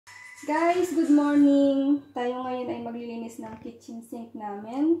Guys, good morning! Tayo ngayon ay maglilinis ng kitchen sink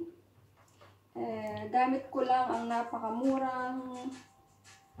namin. Gamit ko lang ang napakamurang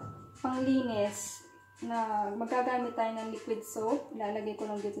panglinis na magagamit tayo ng liquid soap. Ilalagay ko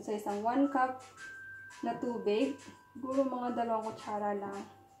lang dito sa isang 1 cup na tubig. Siguro mga 2 kutsara lang.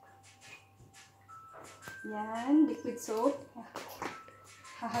 Yan, liquid soap.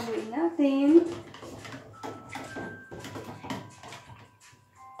 Hahaluin natin.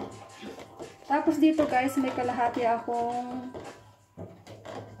 Tapos dito guys, may kalahati akong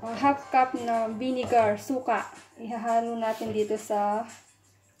half cup na vinegar, suka. Ihahalo natin dito sa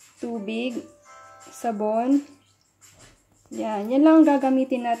tubig, sabon. Yan lang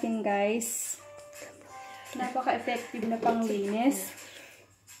gagamitin natin guys. Napaka-effective na panglinis.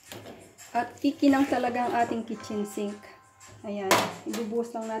 At kikinang talaga ang ating kitchen sink. Ayan,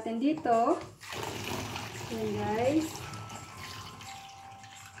 ibubuhos lang natin dito. Ayan guys.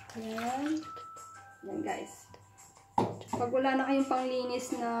 Ayan. Yan guys. Pag wala na kayong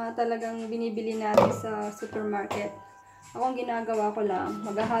panglinis na talagang binibili natin sa supermarket, ako ang ginagawa ko lang,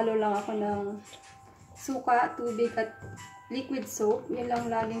 maghahalo lang ako ng suka, tubig at liquid soap. Yan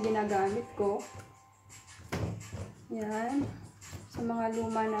lang laging ginagamit ko. Yan. Sa mga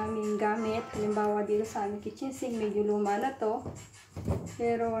luma naming gamit, halimbawa dito sa aming kitchen sink, medyo luma na to.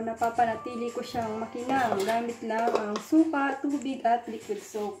 Pero napapanatili ko siyang makinang. Gamit lang ang suka, tubig at liquid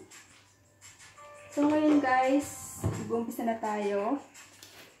soap. So ngayon guys, mag-umpisa na tayo.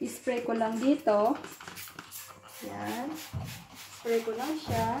 I-spray ko lang dito. Yan. Spray ko lang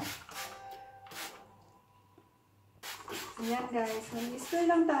siya. Ayan guys, mag-spray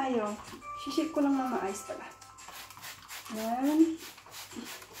lang tayo. Shishake ko lang ng maayos pala. Yan.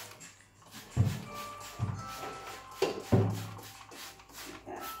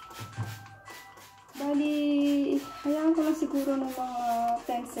 Bali, hayaan ko lang siguro ng mga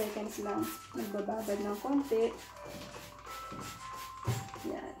 10 seconds lang. Nagbababad ng konti.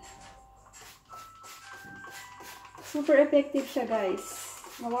 Yan. Super effective siya guys.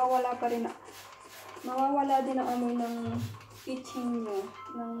 Mawawala din ang amoy ng kitchen nyo.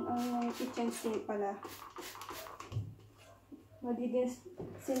 Ng kitchen sink pala.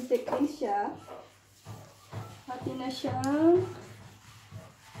 Madidisinfect din siya. Pati na siyang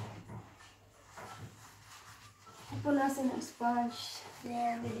punasan ng sponge.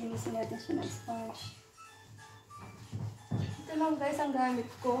 Yan, lilinisin natin siya ng sponge. Ito lang guys ang gamit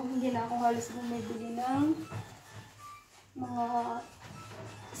ko. Hindi na ako halos bumibili ng mga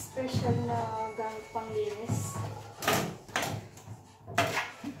special na gamit panglinis.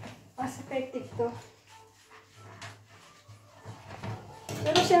 Mas effective to.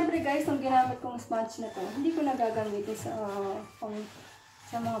 Pero syempre guys, ang ginamit kong sponge na to, hindi ko nagagamitin sa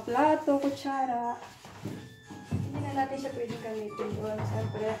mga plato, kutsara. Hindi na natin siya pwedeng gamitin doon.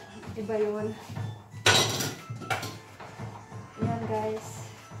 Siyempre, iba yun. Ayan guys.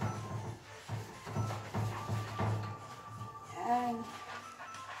 Ayan.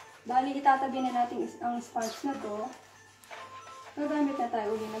 Bali, itatabi na natin ang sponge na to. Gagamit na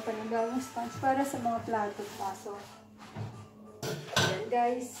tayo uli ng panibagong sponge para sa mga plato at baso. Ayan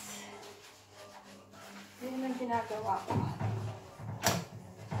guys. Yun ang ginagawa ko.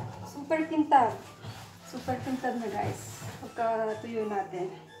 Super kintab. Super kintab na guys. Pagka tuyo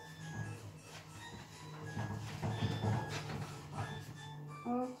natin.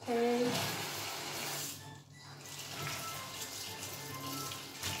 Okay.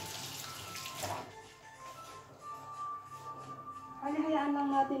 Hayaan lang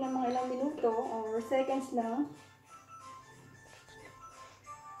natin ng mga ilang minuto or seconds lang.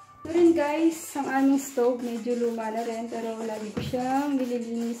 Ito rin guys, ang aming stove medyo luma na rin pero lagi ko siyang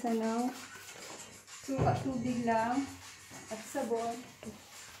nililinisan ng suka, tubig lang at sabon.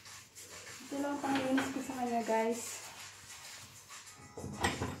 Ito lang panglinis ko sa kanya guys.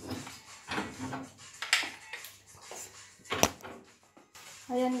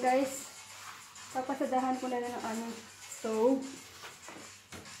 Ayan guys, papasadahan ko na lang ang aming stove.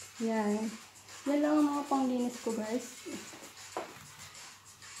 Yan. Yan lang ang mga panglinis ko guys.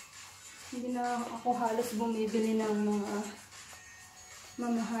 Hindi na ako halos bumibili ng mga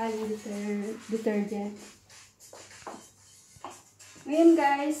mamahaling detergent. Ngayon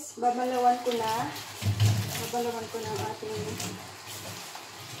guys, babalawan ko na ang ating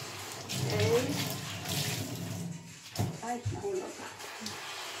ay, nahulog.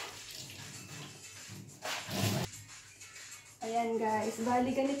 Ayan guys,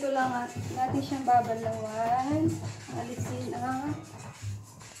 bali ganito lang natin siyang babalawan. Alisin ang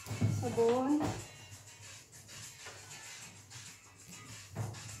sabon.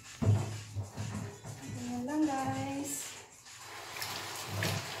 Ayan lang guys.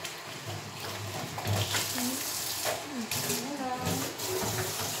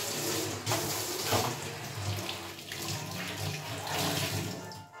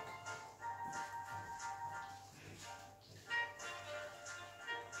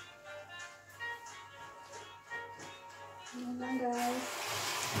 Yan lang guys.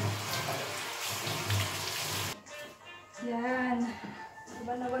 Yan.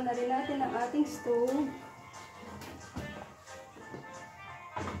 Ibanawan na rin natin ang ating stove.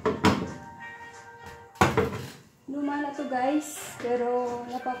 Luma na to guys, pero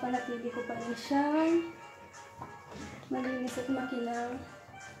napapanatili ko pa rin siyang malinis at makinang.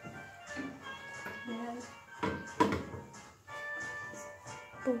 Yan.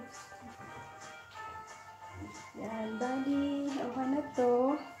 Yan, bali, okay na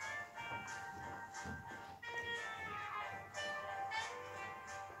to.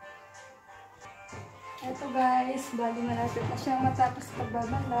 Eto guys, bali malapit na siyang matapos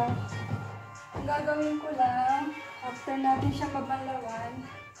pagbabalaw. Ang gagawin ko lang, after natin siya mabanlawan,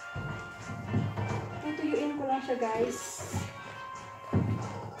 tutuyuin ko lang siya guys.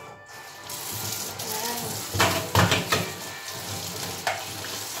 Ayan.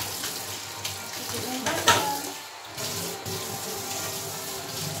 Tutuyuin ba ito?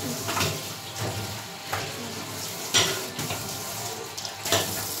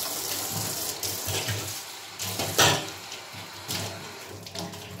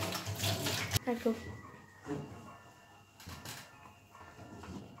 Ako.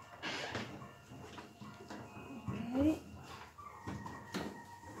 Okay.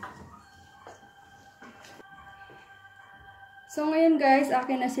 So, ngayon guys,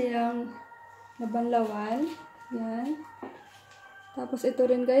 akin na silang nabanlawan. Yan. Tapos, ito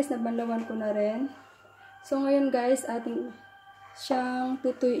rin guys, nabanlawan ko na rin. So, ngayon guys, ating siyang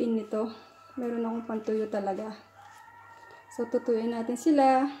tutuyuin nito. Meron akong pantuyo talaga. So, tutuyuin natin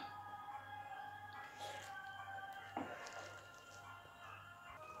sila.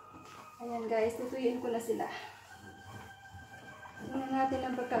 Ayan guys, tutuyuin ko na sila. Tingnan natin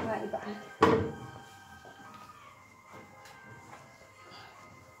ang pagkakaibaan.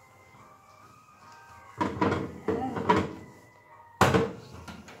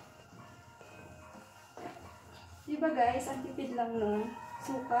 Diba guys, ang tipid lang nun.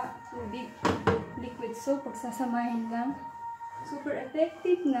 Suka, tubig, liquid soap, pagsasamahin lang. Super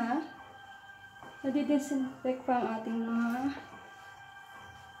effective na. Nadidisinfect pa ang ating mga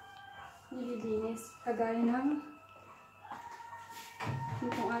nililinis. Kagaya ng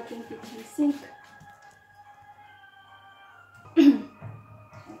itong ating kitchen sink.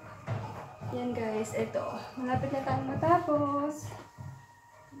 Yan guys, ito. Malapit na tayong matapos.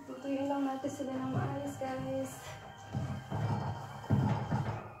 Tutuyuin lang natin sila ng maayos guys.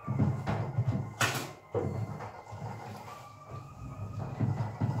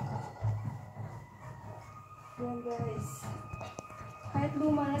 Yan guys. Kahit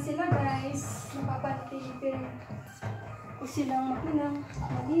luma na sila guys, napapanatili ko silang makinang,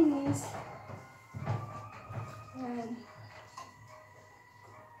 malinis. Yan.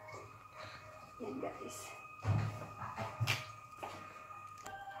 Yan guys.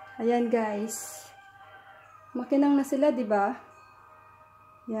 Ayan guys. Makinang na sila, di ba?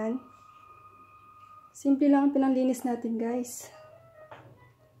 Yan. Simple lang ang pinanlinis natin guys.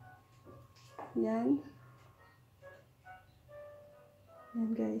 Yan.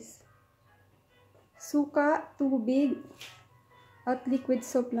 Yan guys. Suka, tubig, at liquid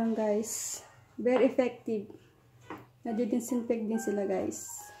soap lang guys. Very effective. Nadidisinfect din sila guys.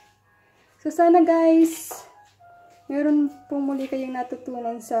 So sana guys, meron po muli kayong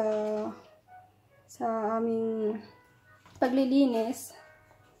natutunan sa aming paglilinis.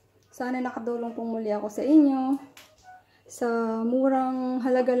 Sana nakadulong po muli ako sa inyo. Sa murang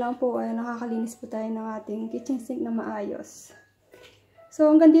halaga lang po ay nakakalinis po tayo ng ating kitchen sink na maayos. So,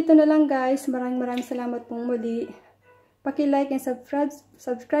 hanggang dito na lang guys. Maraming salamat pong muli. Paki-like and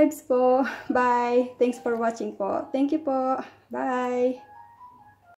subscribe po. Bye! Thanks for watching po. Thank you po. Bye!